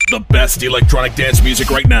The best electronic dance music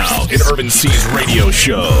right now in Irvin C's radio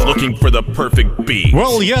show. Looking for the perfect beat.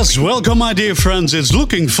 Well, yes, welcome, my dear friends. It's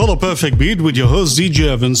Looking for the Perfect Beat with your host,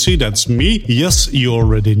 DJ Irvin C. That's me. Yes, you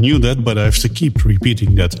already knew that, but I have to keep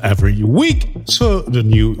repeating that every week so the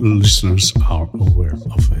new listeners are aware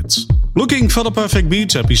of it. Looking for the Perfect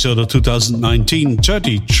Beat, episode of 2019,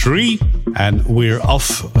 33. And we're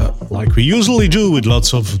off like we usually do with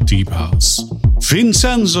lots of deep house.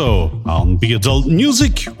 Vincenzo on Be Adult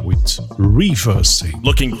Music with Reversing.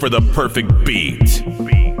 Looking for the perfect beat.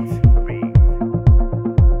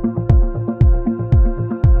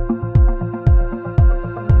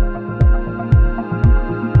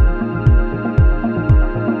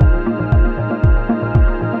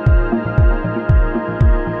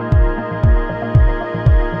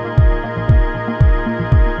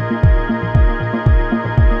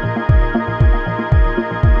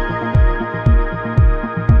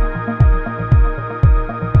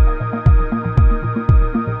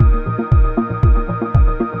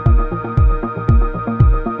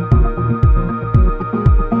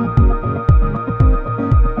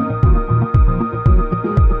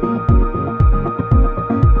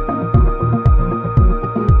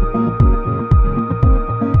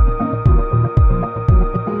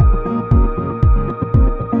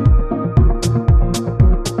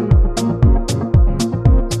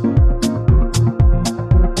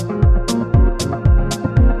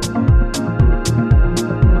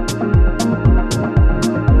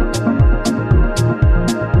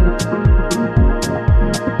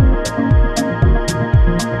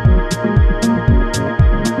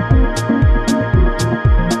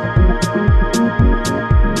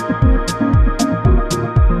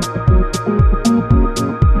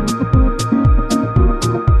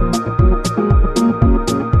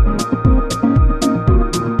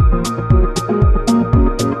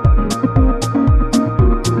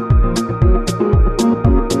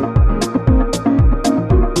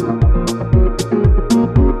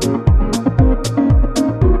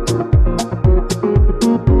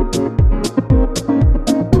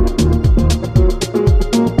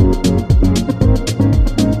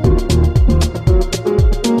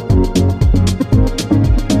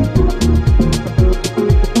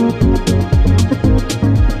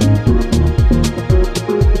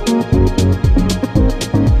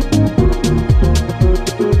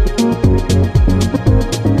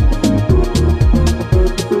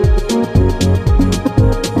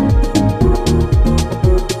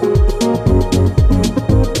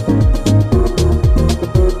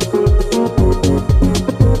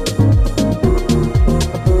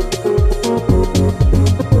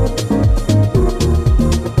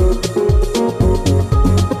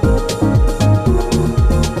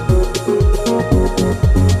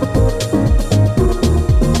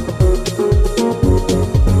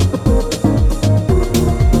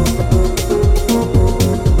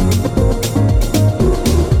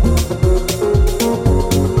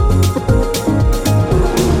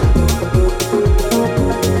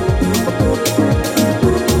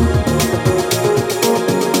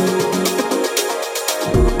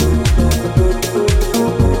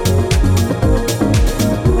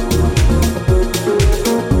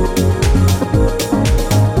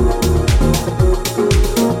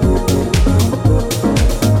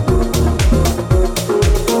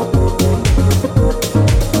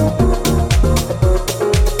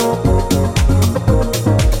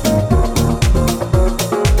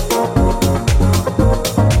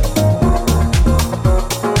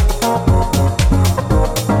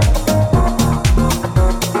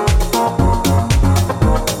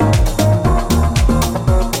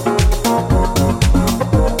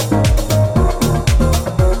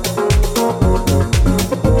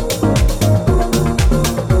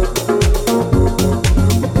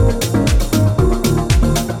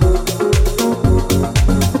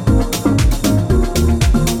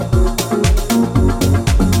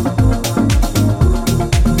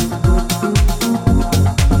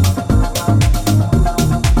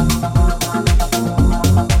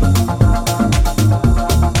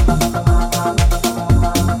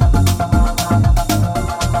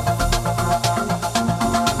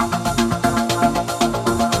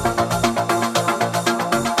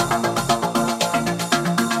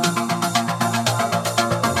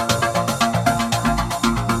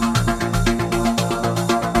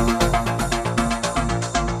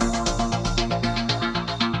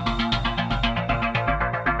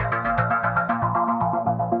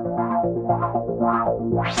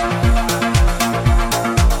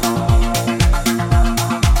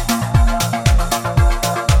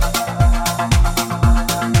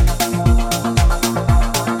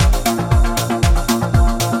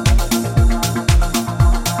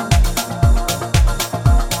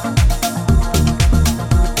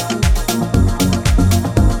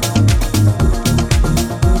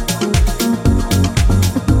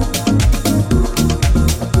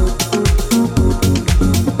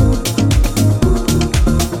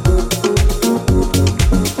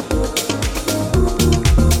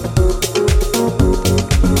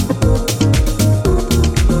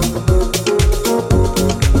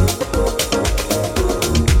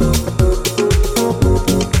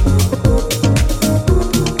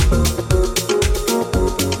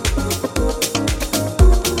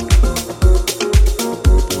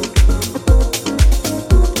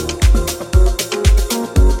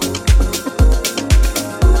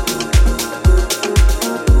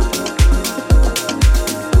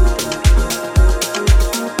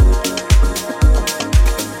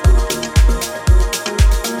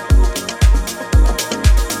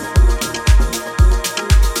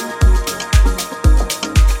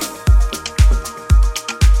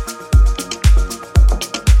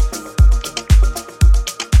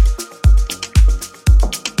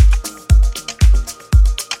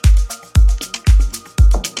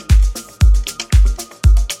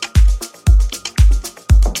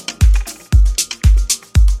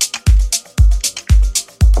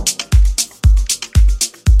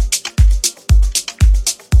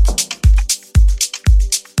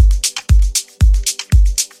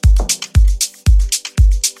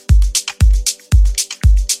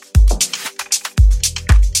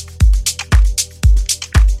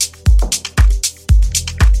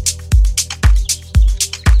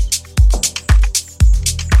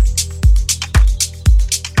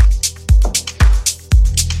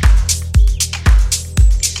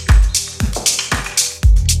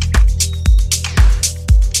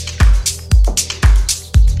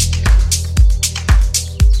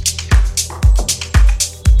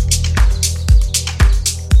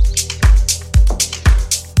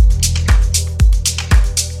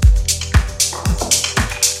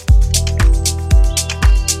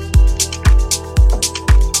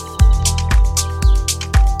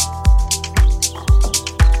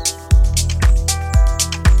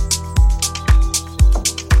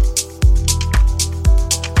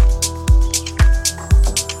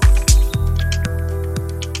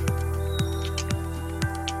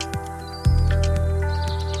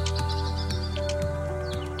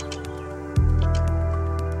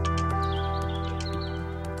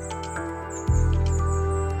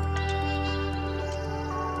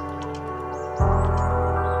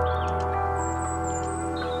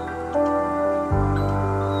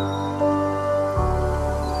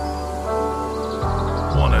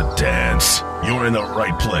 You're in the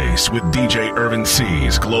right place with DJ Irvin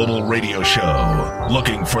C's Global Radio Show.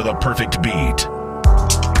 Looking for the perfect beat.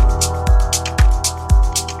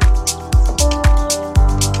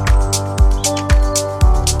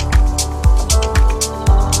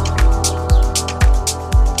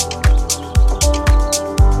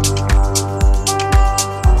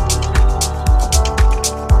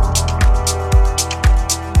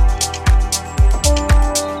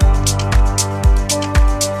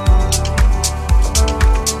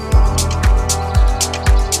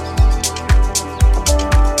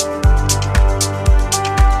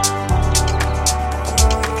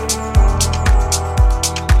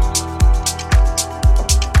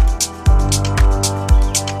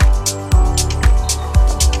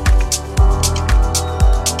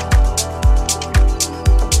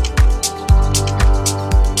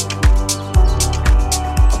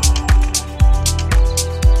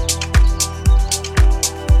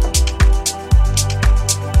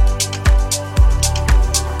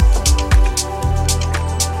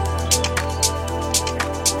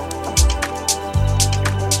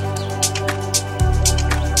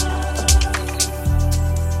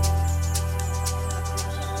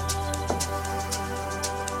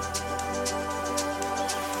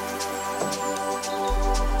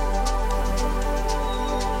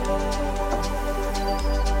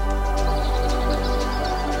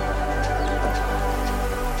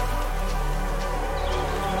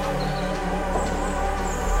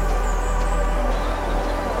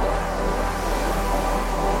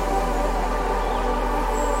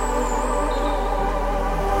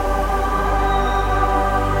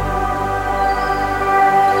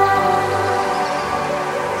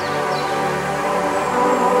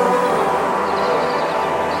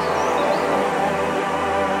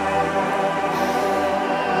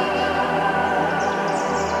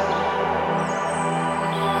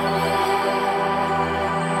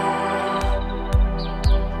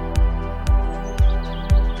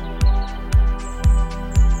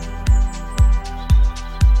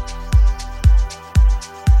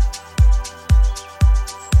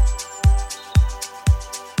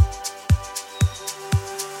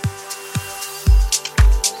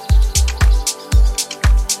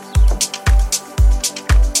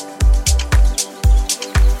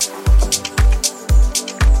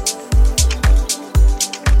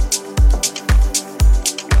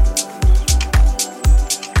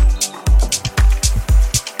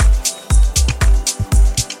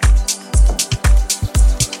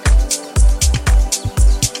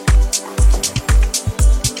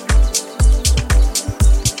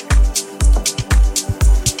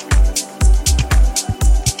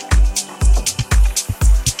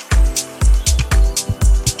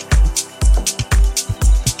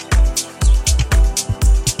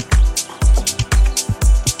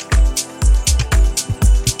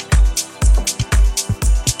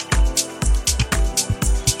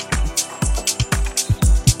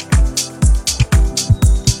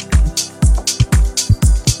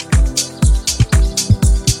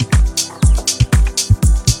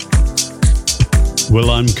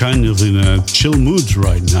 Well, I'm kind of in a chill mood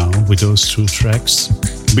right now with those two tracks.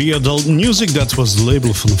 Be Adult Music, that was the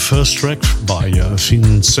label for the first track by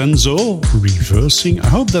Vincenzo, Reversing. I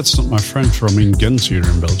hope that's not my friend from in Ghent here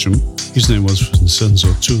in Belgium. His name was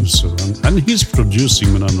Vincenzo too, and he's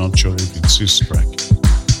producing, but I'm not sure if it's his track.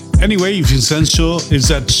 Anyway, Vincenzo, if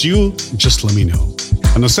that's you, just let me know.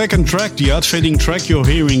 And the second track, the out-fading track you're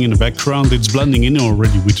hearing in the background, it's blending in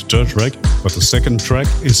already with the third track, but the second track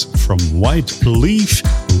is from White Leaf,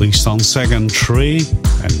 released on Second Tray,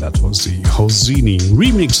 and that was the Hosini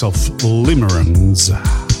remix of Limerence.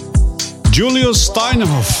 Julius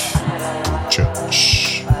Steinhoff,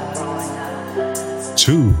 Church.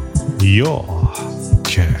 To Your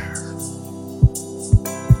Care.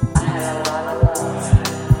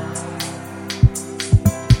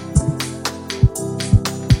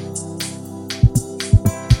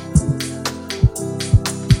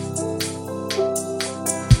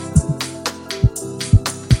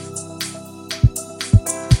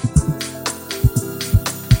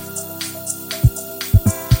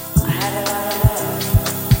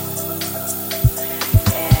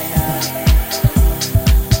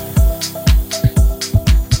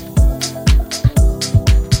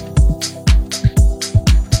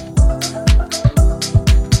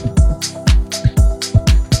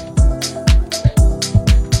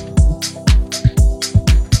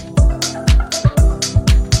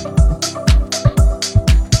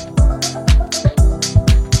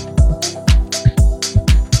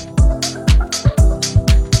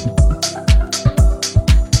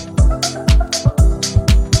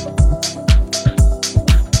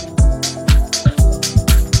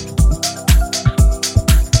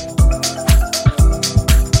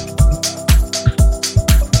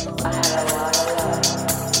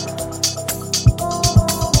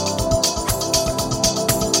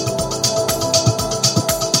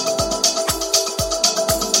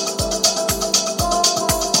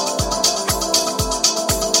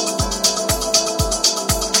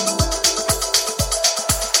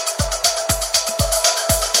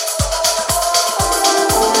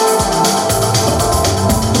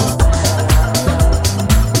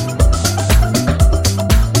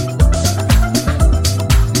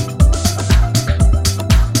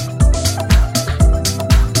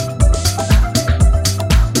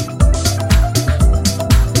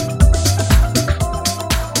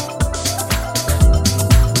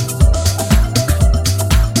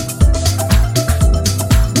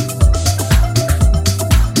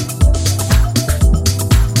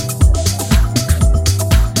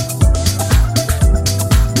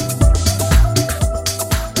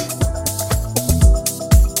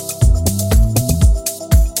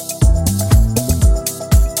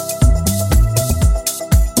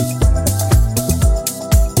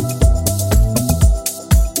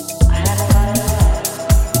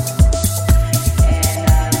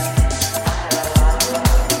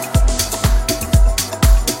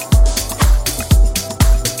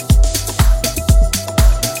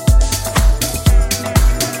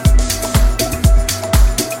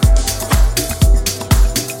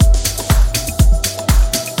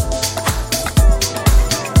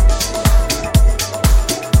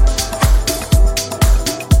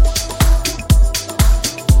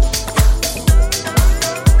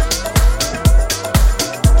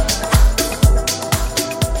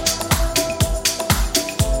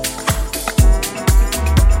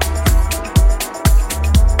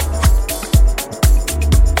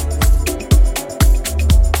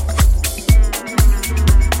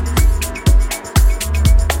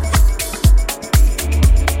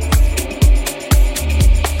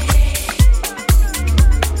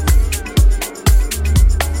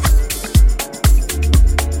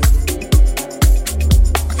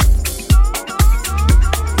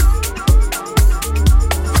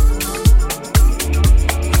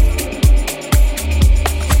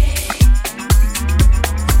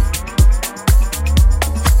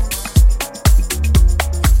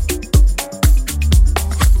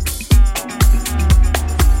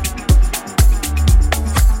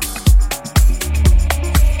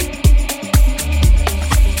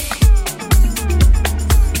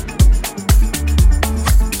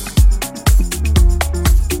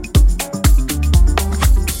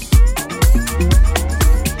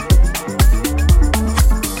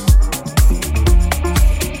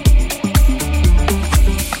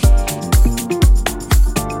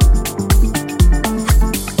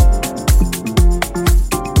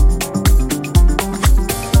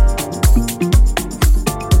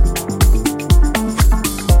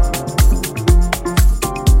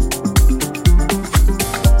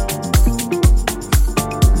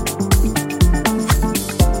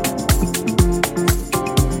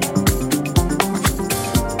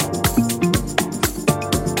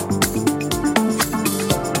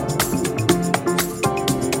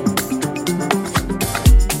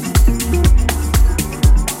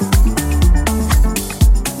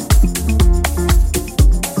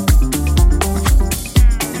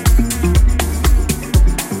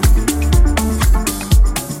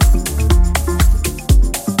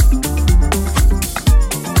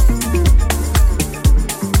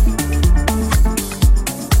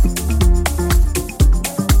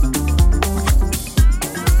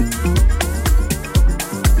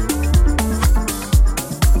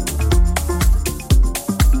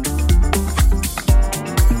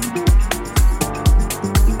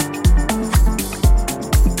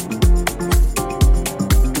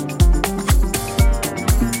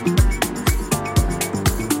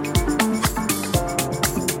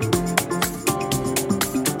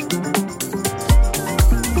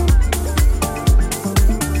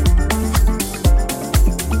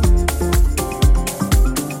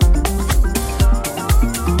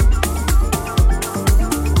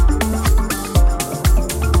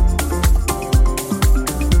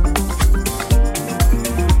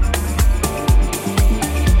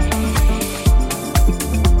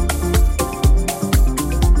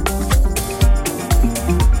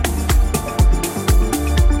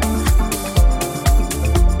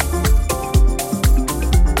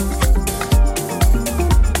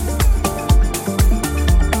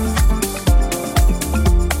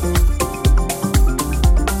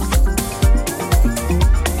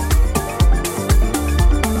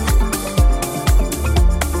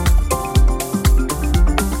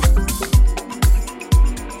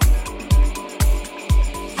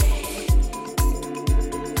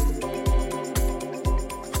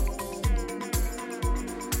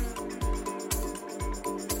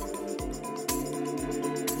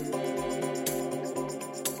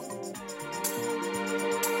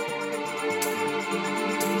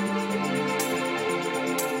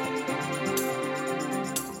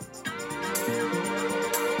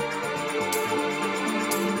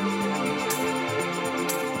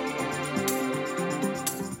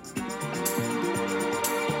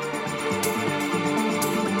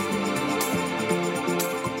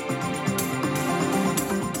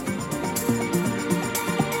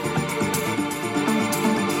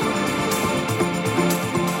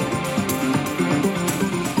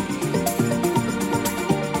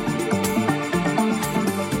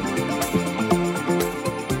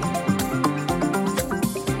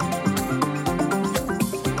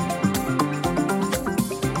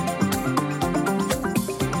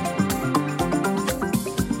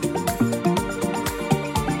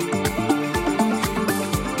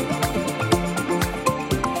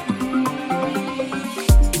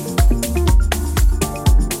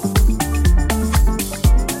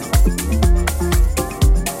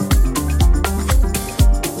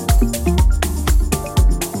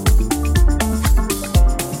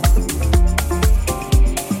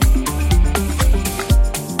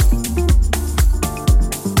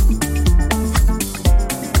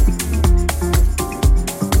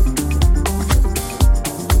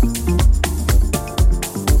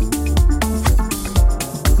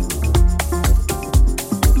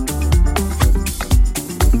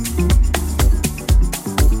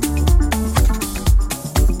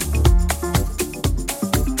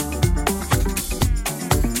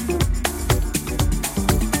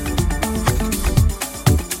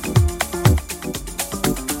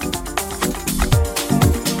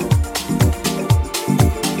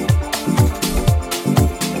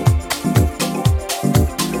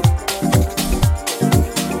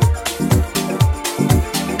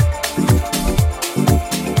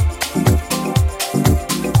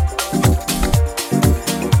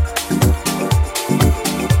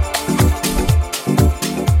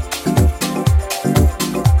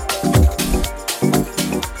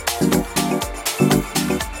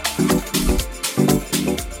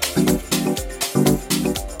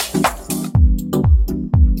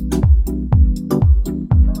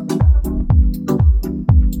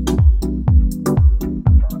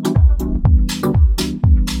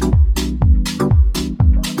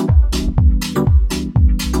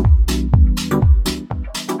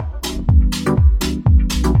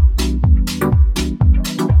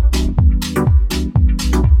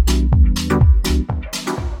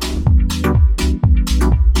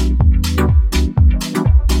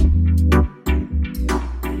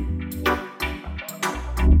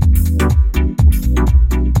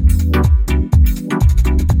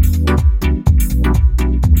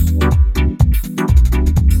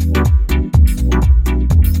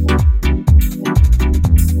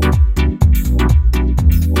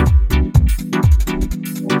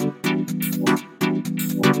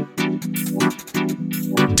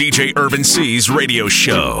 DJ Irvin C's radio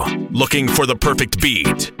show. Looking for the perfect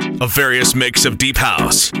beat? A various mix of deep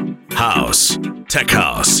house, house, tech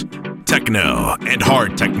house, techno, and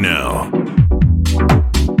hard techno.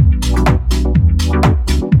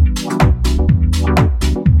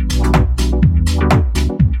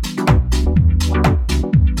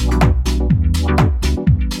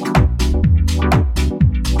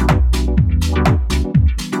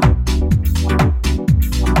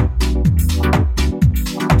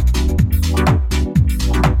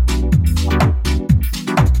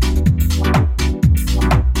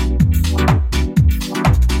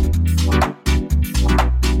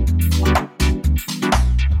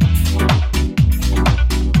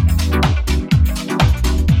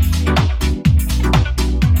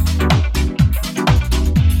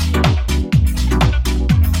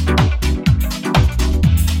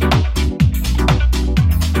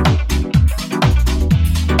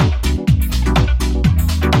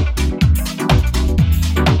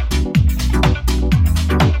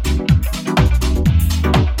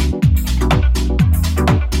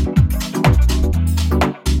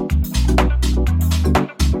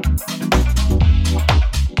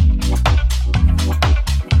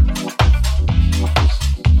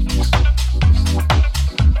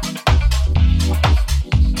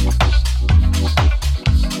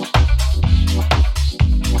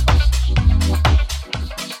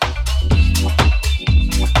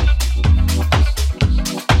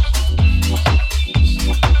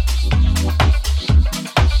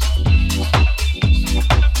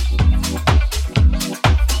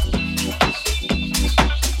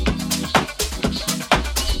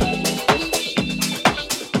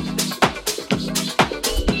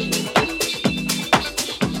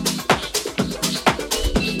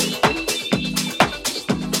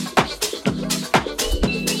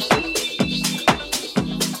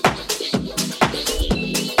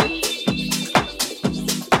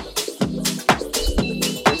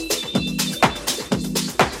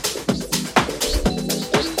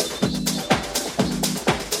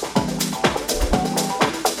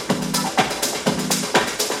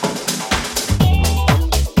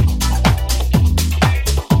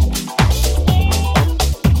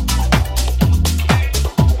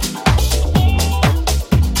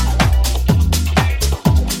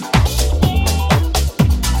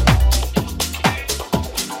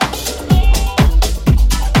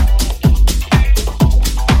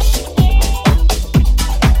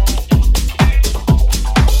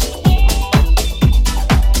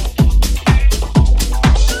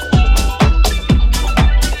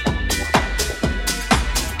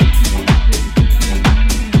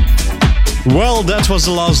 Well, that was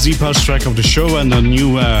the last deep house track of the show, and the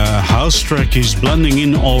new house track is blending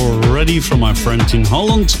in already from my friend in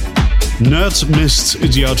Holland. Nerd Mist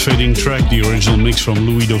is the outfading track, the original mix from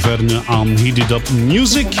Louis Doverne on Heated Up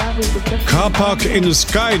Music. Car Park in the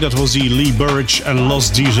Sky, that was the Lee Burridge and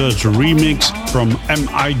Lost Desert remix from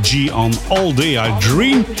MIG on All Day I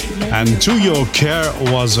Dream. And To Your Care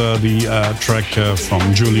was the track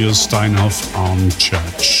from Julius Steinhoff on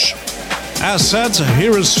Church. As said,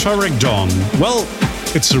 here is Ferric Dawn. Well,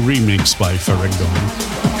 it's a remix by Ferric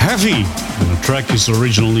Dawn. Heavy, and the track is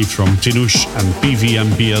originally from Tinush and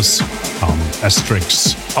PVMPS on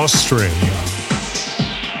Asterix Australia.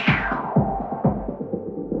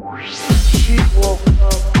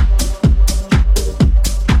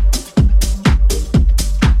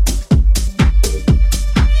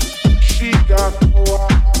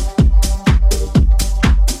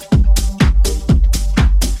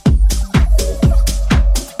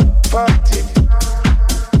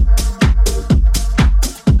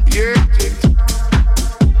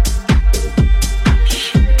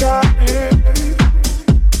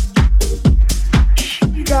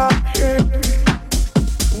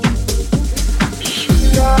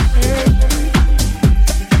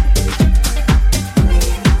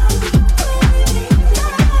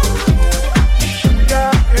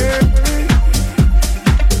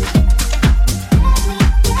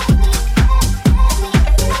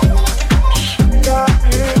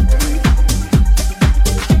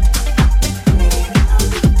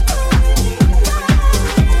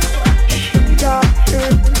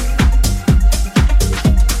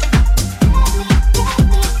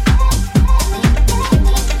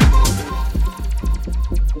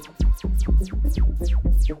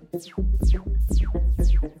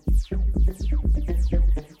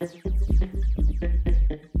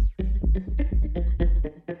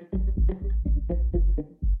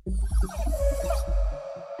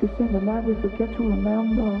 in the night we forget to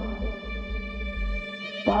remember.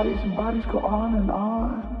 Bodies and bodies go on and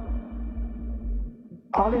on.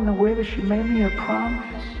 All in the way that she made me a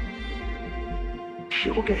promise.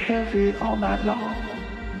 Shit will get heavy all night long.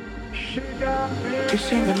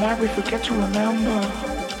 This ain't the night we forget to remember.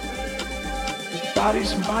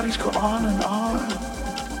 Bodies and bodies go on and on.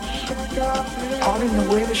 All in the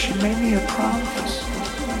way that she made me a promise.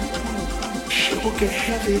 Shit will get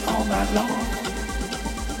heavy all night long.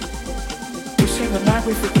 This ain't the night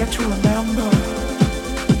we forget to remember.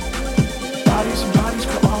 Bodies and bodies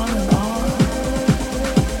go on and on.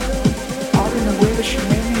 All in the way that she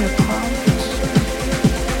made me a promise.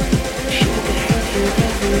 Shit will get heavy,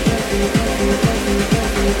 heavy, heavy, heavy,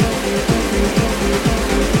 heavy, heavy, heavy, heavy, heavy,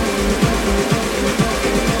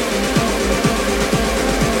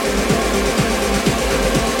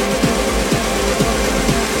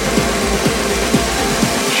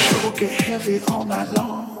 get heavy all night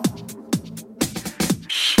long.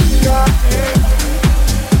 She got it.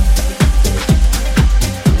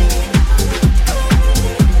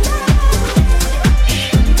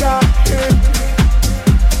 She got it.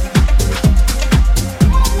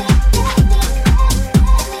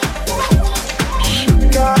 She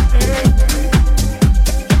got it.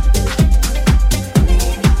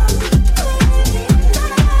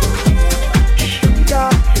 She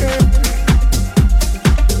got it.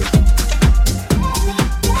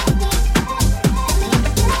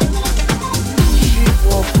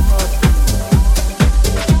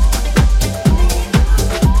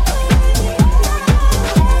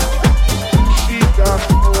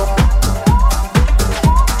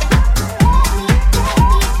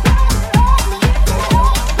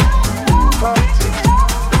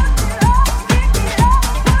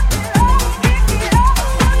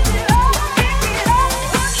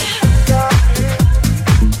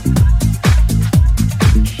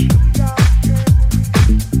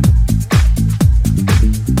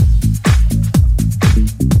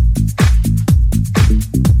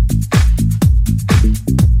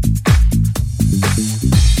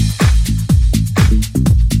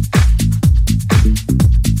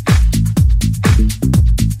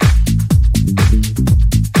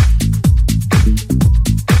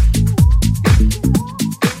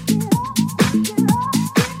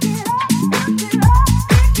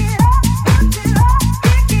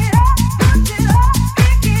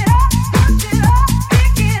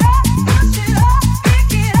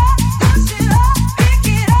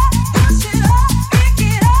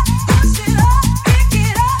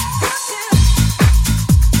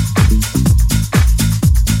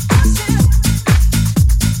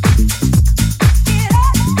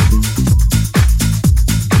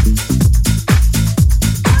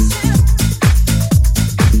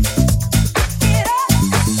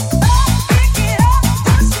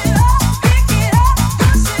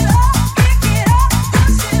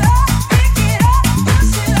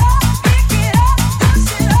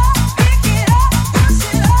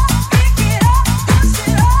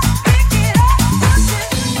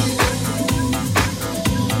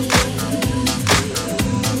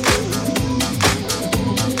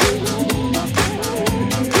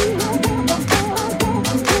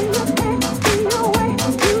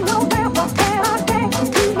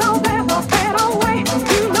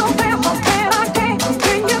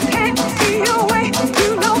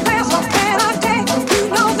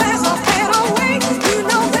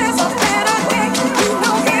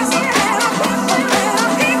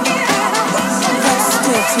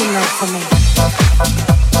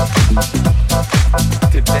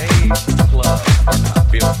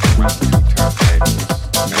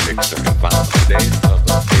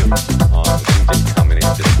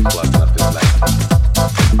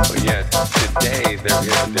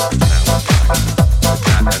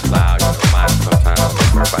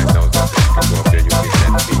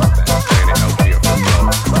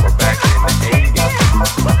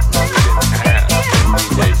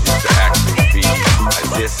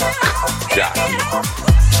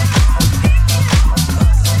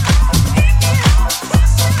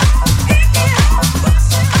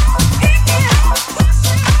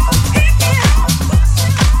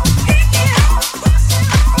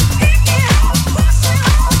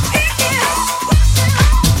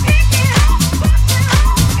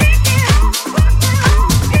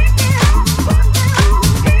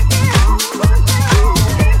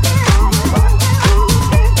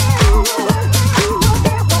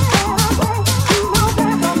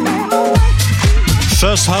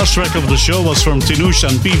 First house track of the show was from Tinouche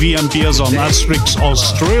and PVMPS on Asterix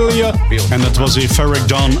Australia, and it was a Ferric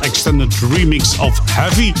Dawn extended remix of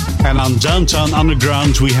Heavy. And on Downtown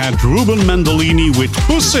Underground we had Ruben Mendolini with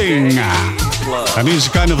Pussing. And it's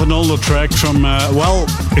kind of an older track from,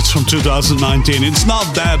 it's from 2019. It's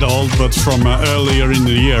not that old, but from earlier in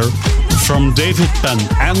the year.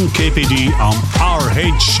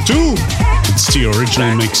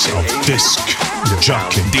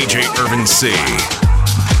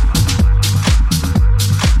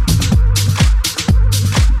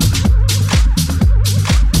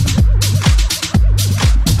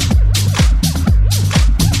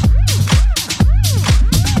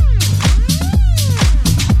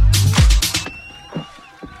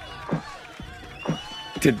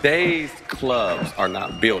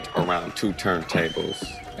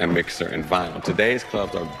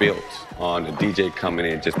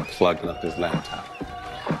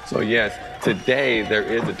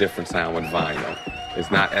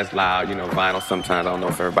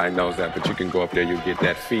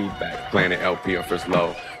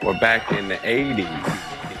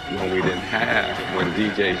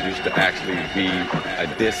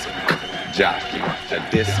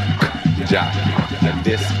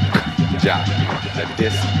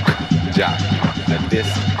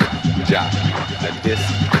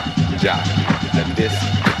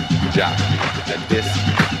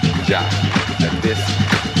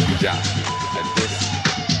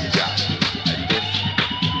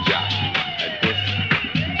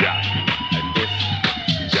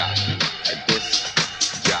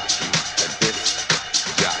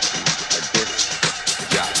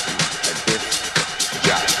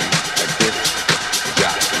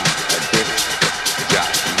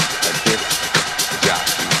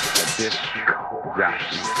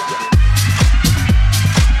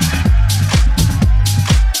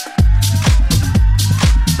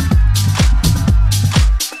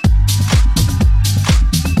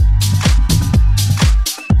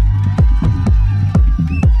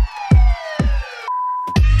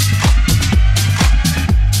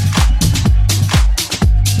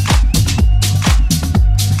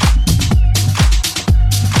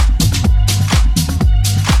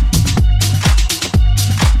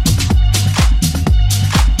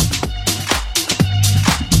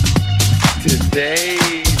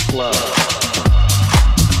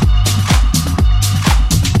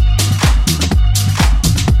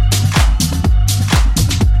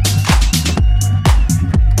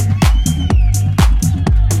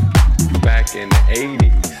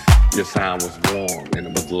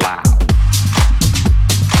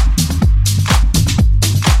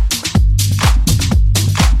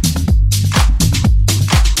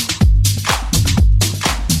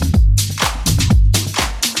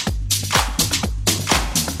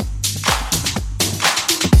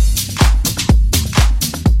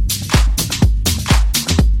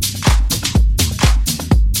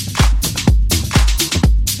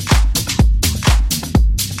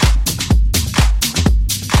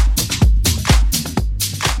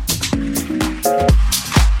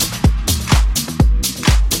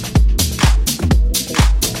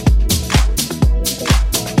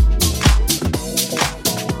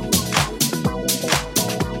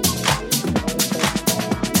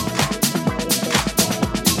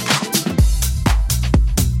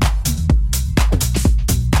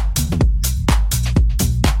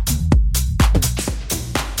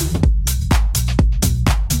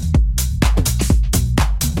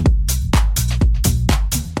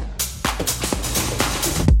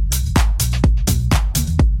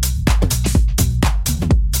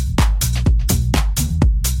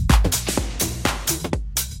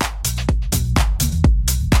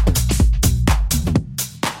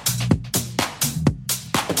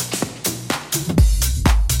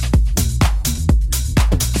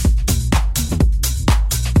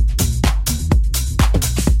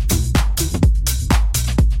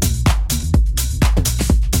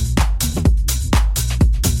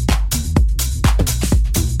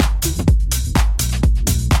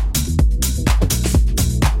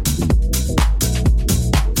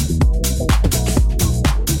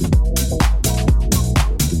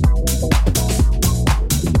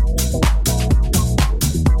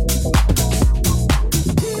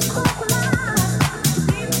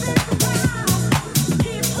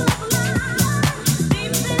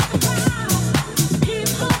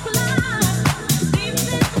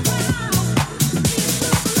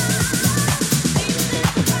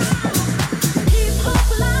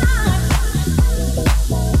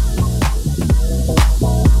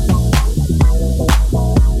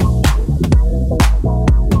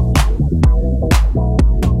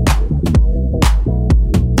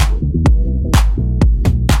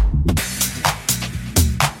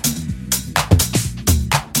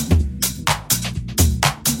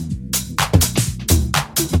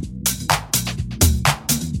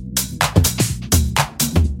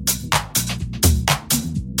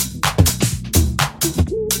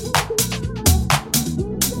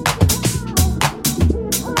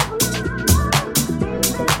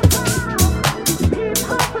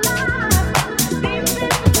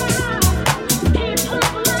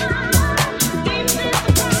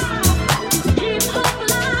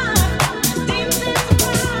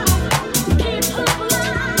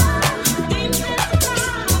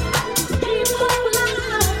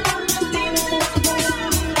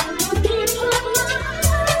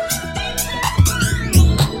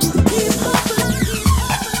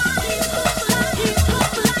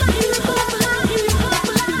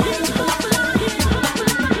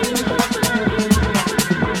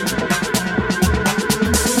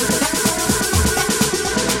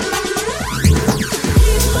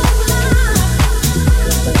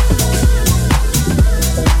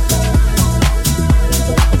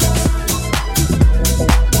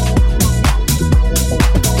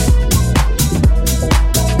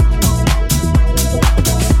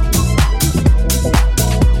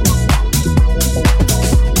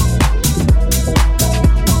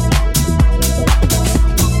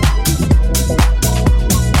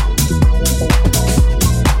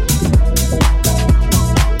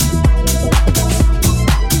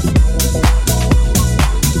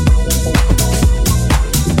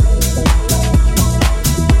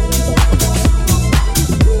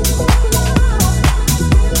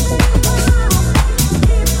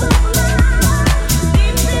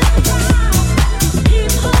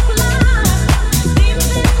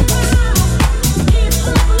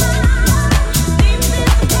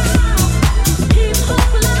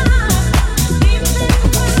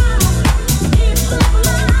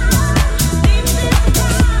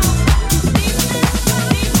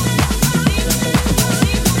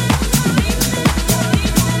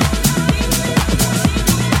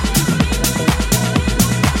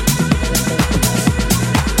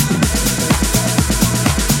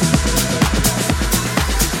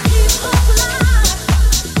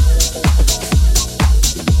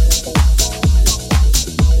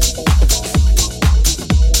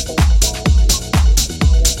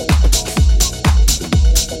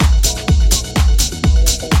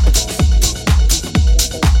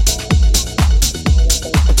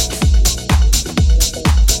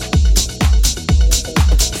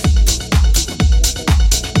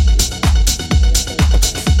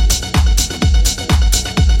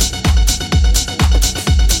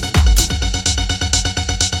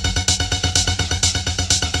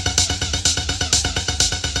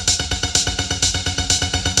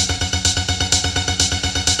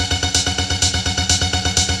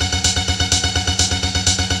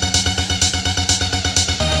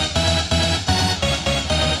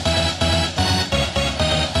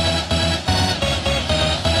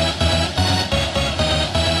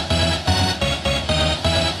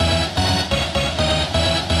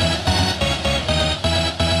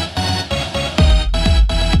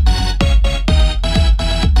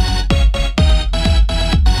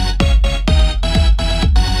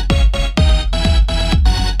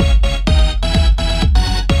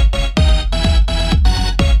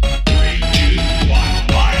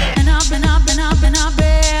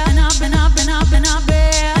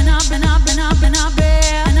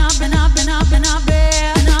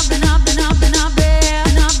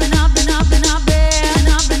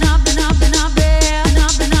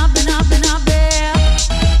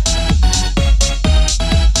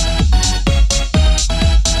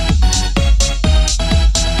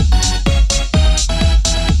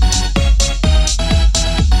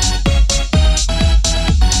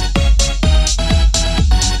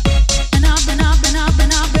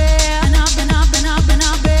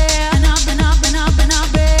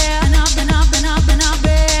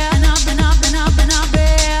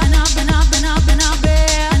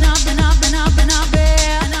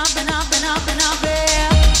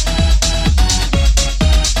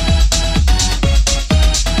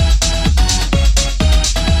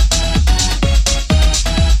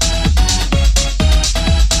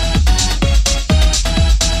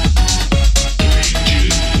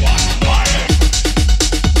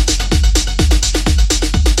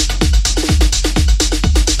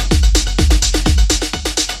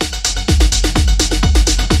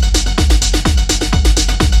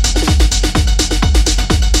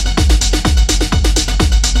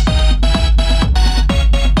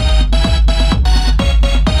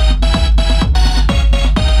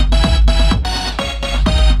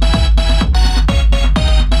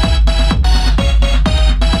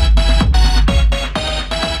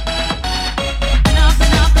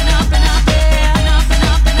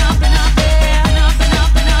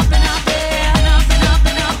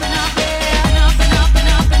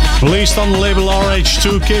 released on the label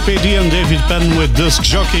RH2, KPD and David Penn with Disc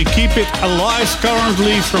Jockey. Keep It Alive,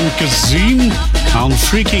 currently from Kazine on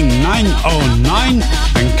Freaking 909.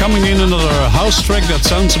 And coming in another house track that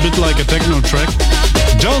sounds a bit like a techno track.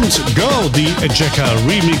 Don't Go, the Ejeka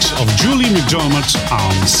remix of Julie McDermott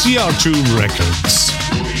on CR2 Records.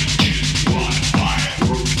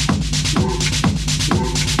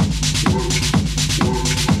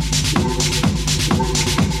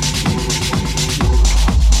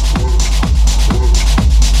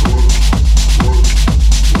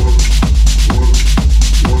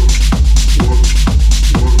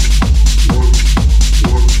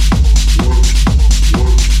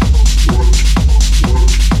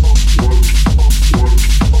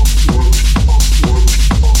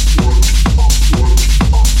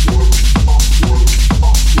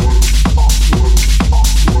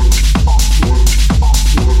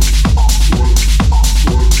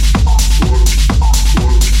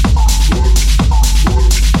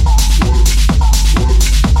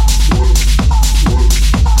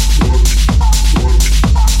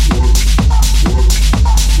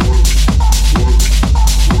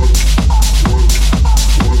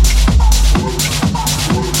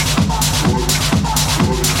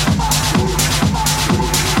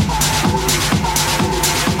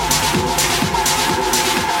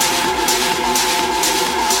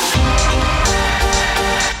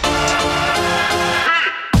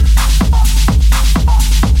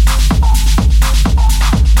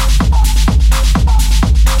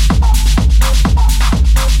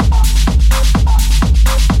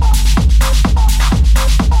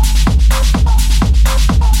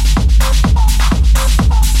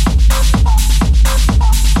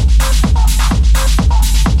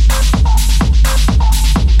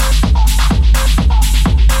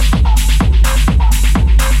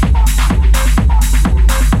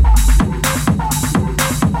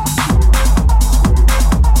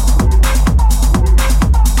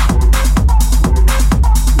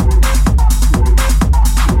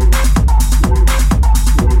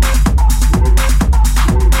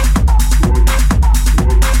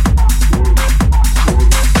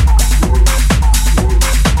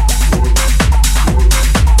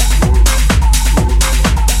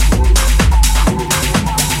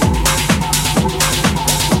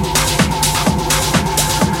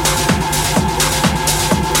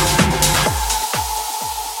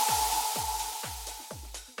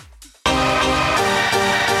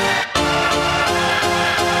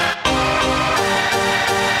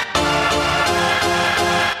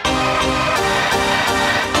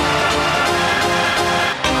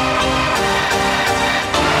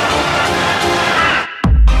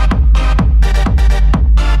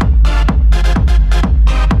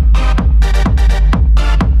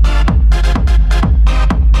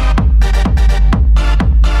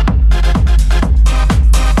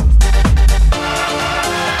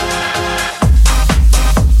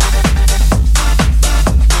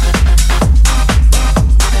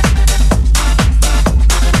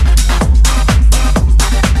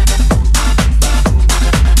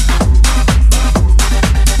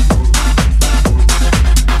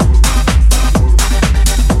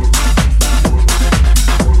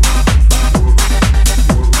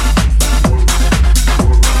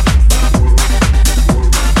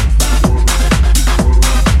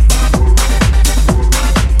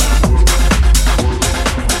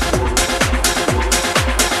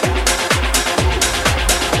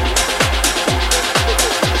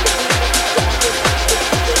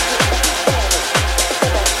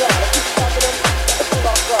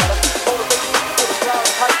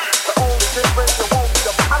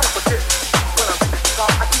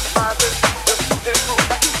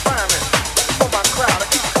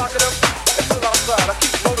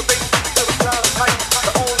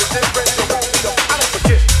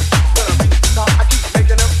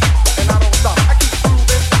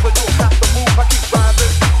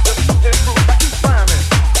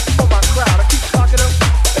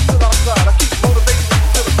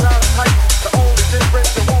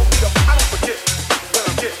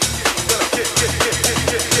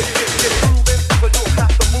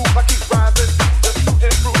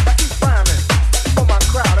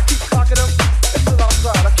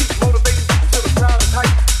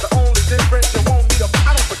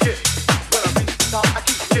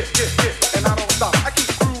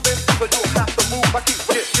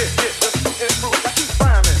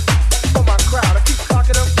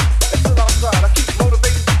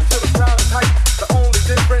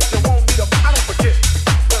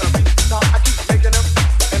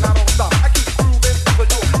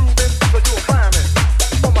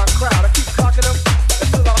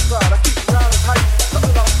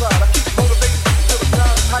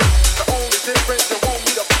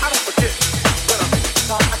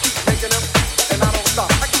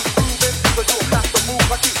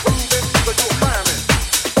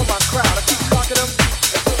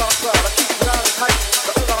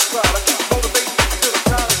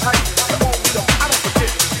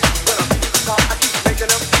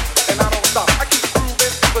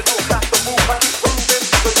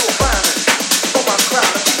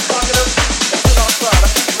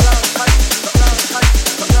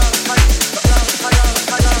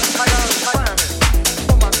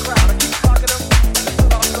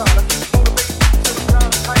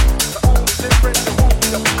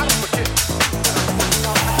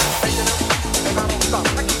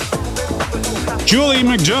 Lee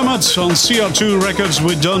McDermott on CR2 Records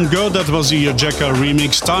with Don't Go. That was the Jacka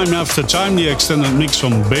remix. Time After Time, the extended mix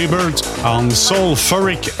from Baybird on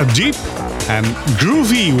Sulfuric Deep. And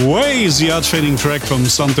Groovy Way is the outfitting track from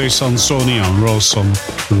Sante Sansoni on Rawson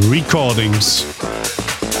Recordings.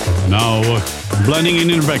 Now, blending in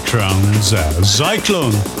the background,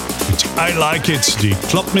 Zyklone with I Like It, the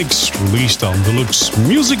club mix released on Deluxe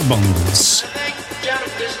Music Bundles.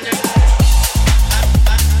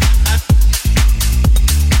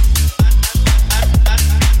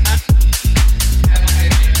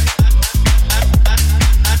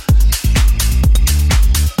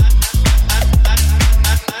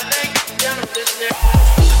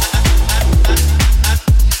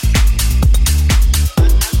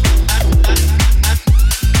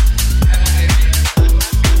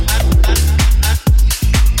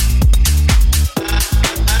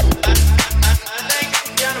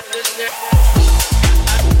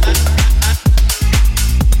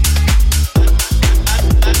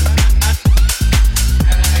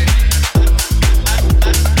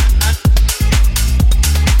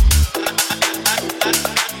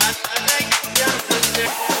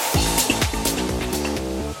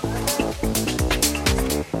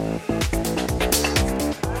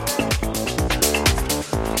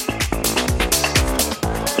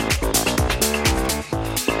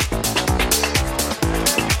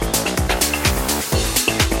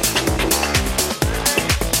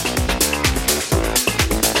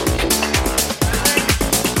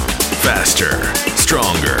 Faster,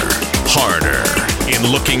 stronger, harder.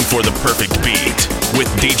 In Looking for the Perfect Beat with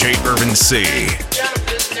DJ Irvin C.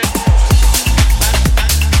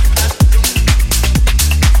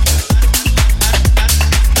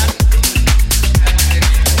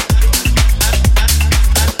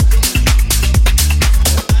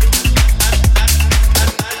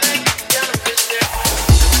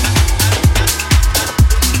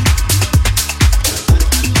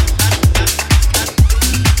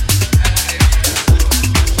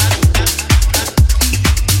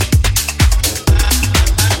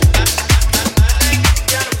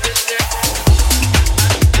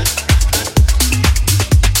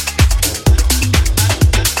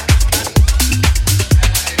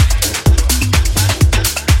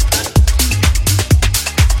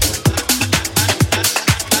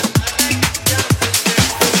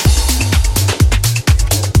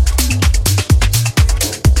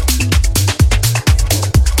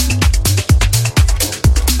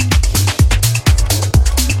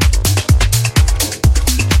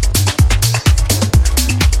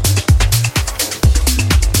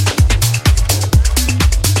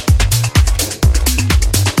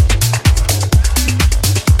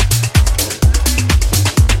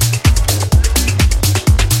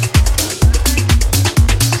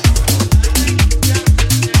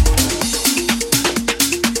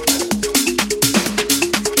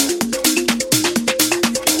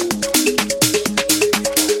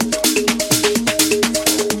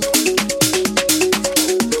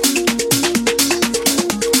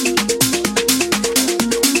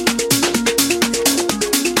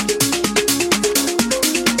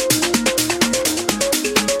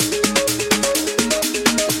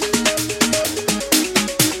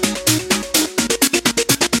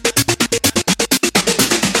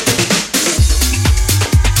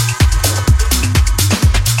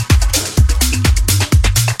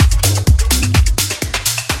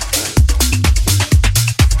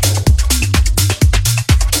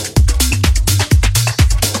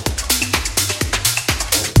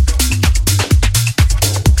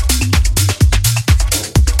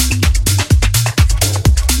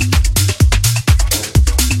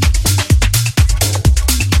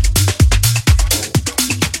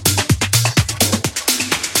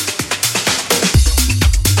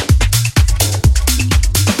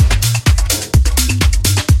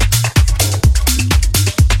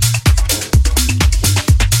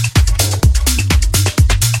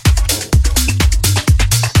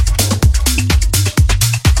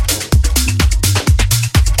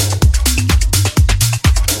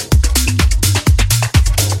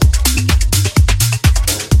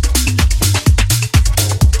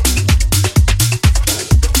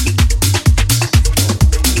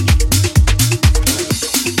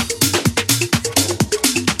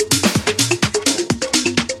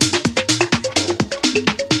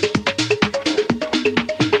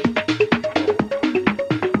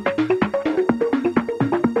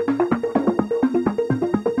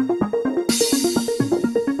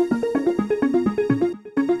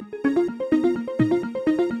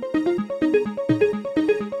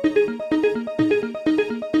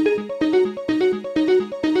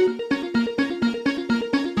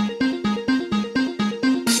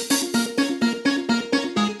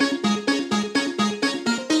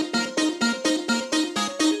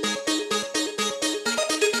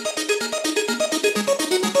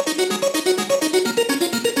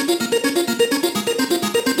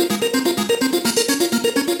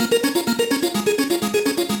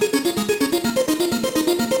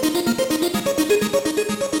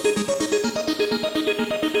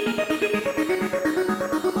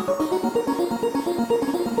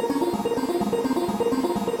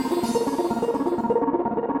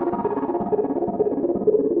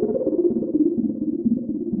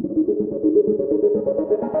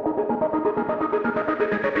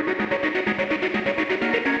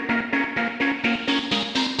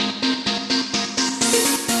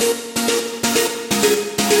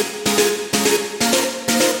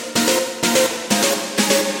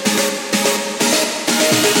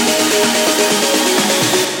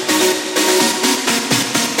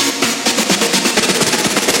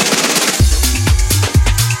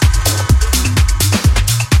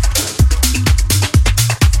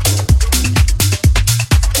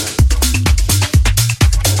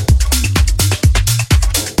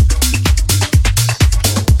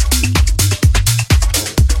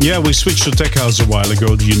 Yeah, we switched to Tech House a while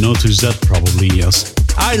ago. You noticed that probably, yes.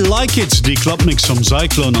 I Like It, the club mix from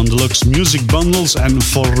Zyklon on Deluxe Music Bundles, and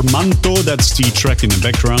Formanto, that's the track in the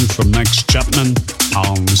background from Max Chapman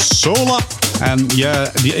on Sola. And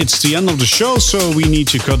yeah, it's the end of the show, so we need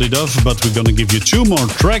to cut it off, but we're gonna give you 2 more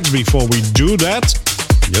tracks before we do that.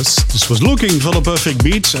 Yes, this was Looking for the Perfect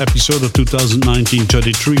Beat, episode of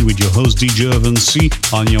 2019-33 with your host DJ Irvin C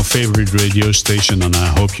on your favorite radio station, and I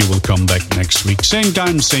hope you will come back next week. Same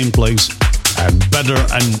time, same place, and better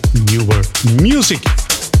and newer music.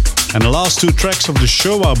 And the last 2 tracks of the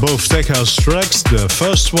show are both Tech House tracks. The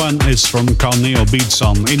first one is from Carneo Beats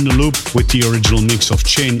on In the Loop with the original mix of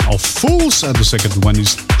Chain of Fools. And the second one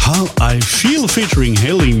is How I Feel featuring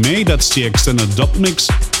Haley May. That's the extended dub mix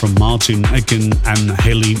from Martin Ecken and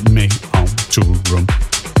Haley May on Tool Room.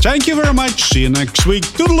 Thank you very much. See you next week.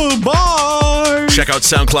 Toodaloo. Bye. Check out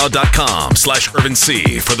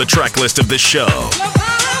SoundCloud.com/IrvinC for the track list of this show.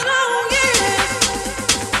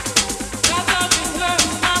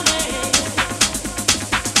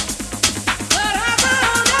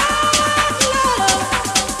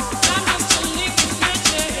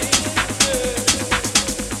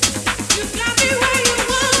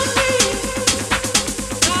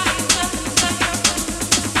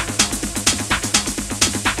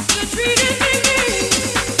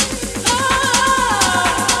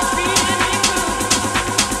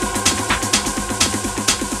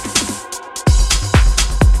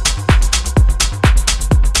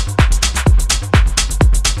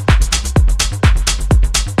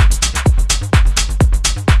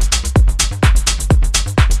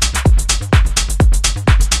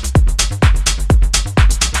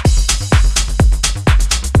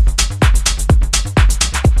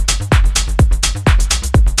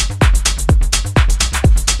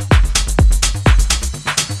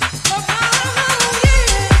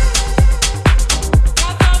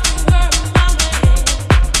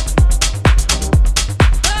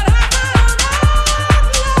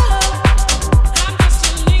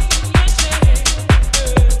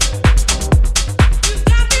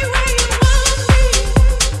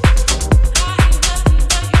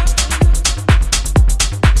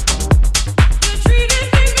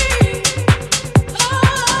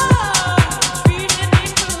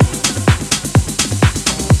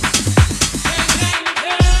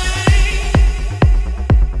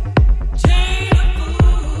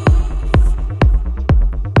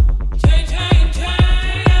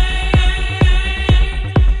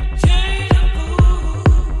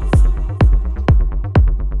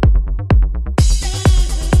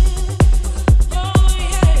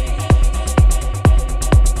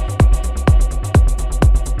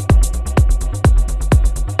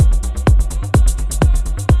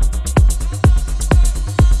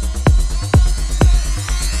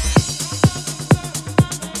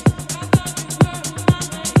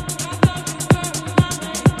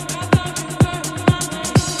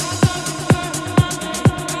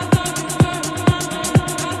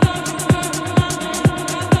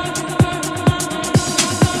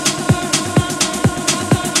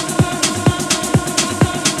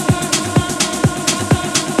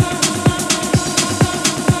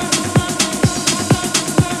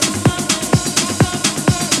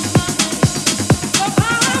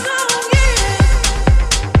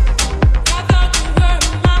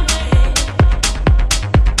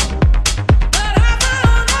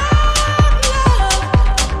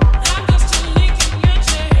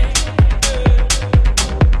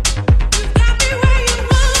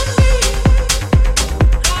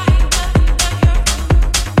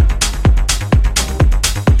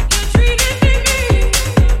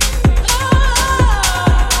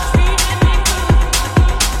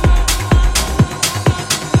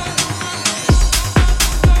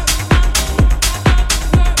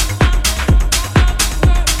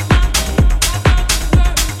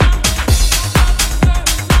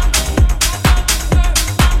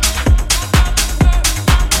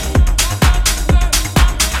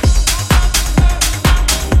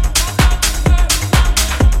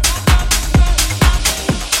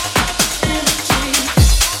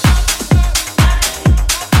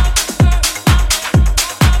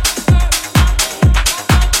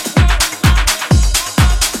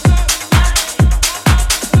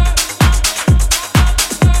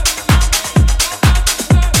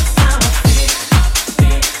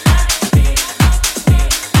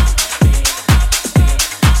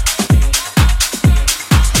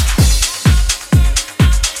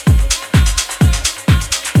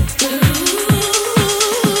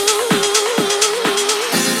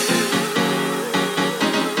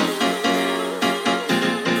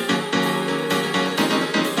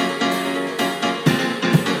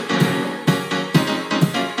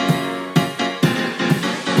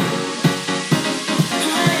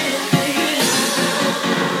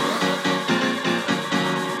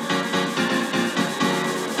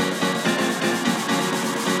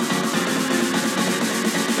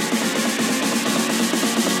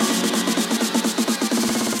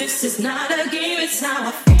 not a game, it's how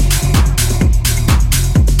I feel.